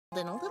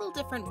in a little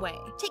different way.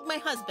 Take my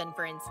husband,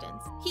 for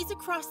instance. He's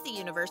across the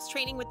universe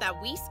training with that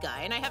Whis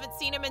guy, and I haven't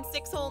seen him in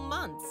 6 whole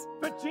months.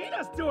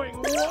 Vegeta's doing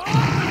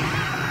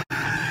what?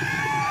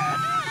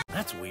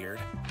 That's weird.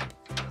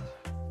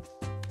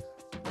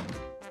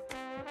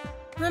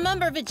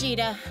 Remember,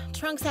 Vegeta,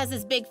 Trunks has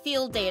his big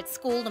field day at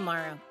school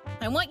tomorrow.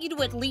 I want you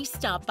to at least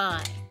stop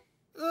by.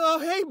 Oh,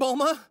 hey,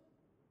 Bulma.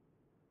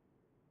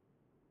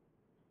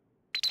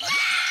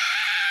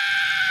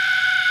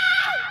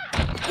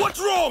 What's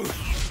wrong?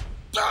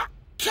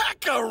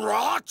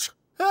 Kakarot!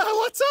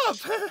 What's up?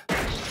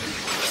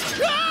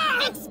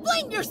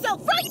 Explain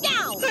yourself right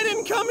now! I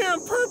didn't come here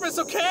on purpose,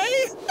 okay?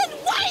 Then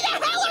why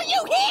the hell are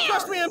you here?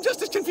 Trust me, I'm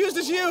just as confused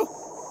as you.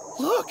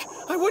 Look,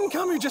 I wouldn't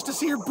come here just to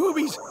see your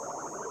boobies.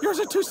 Yours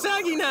are too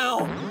saggy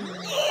now.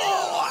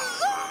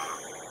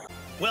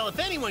 Well, if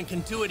anyone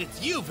can do it,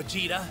 it's you,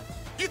 Vegeta.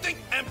 You think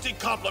empty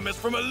compliments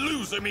from a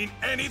loser mean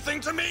anything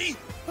to me?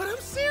 But I'm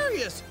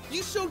serious.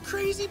 You showed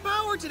crazy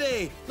power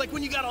today. Like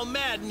when you got all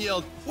mad and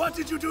yelled, What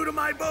did you do to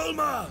my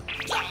Bulma?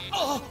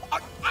 Oh,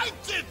 I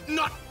did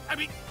not. I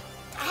mean,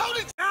 how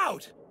did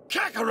out?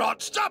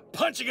 Kakarot, stop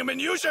punching him and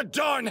use your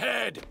darn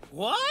head.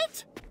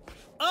 what?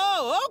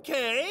 Oh,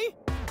 okay.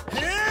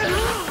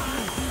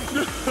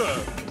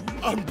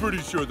 I'm pretty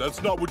sure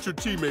that's not what your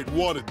teammate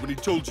wanted when he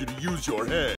told you to use your head.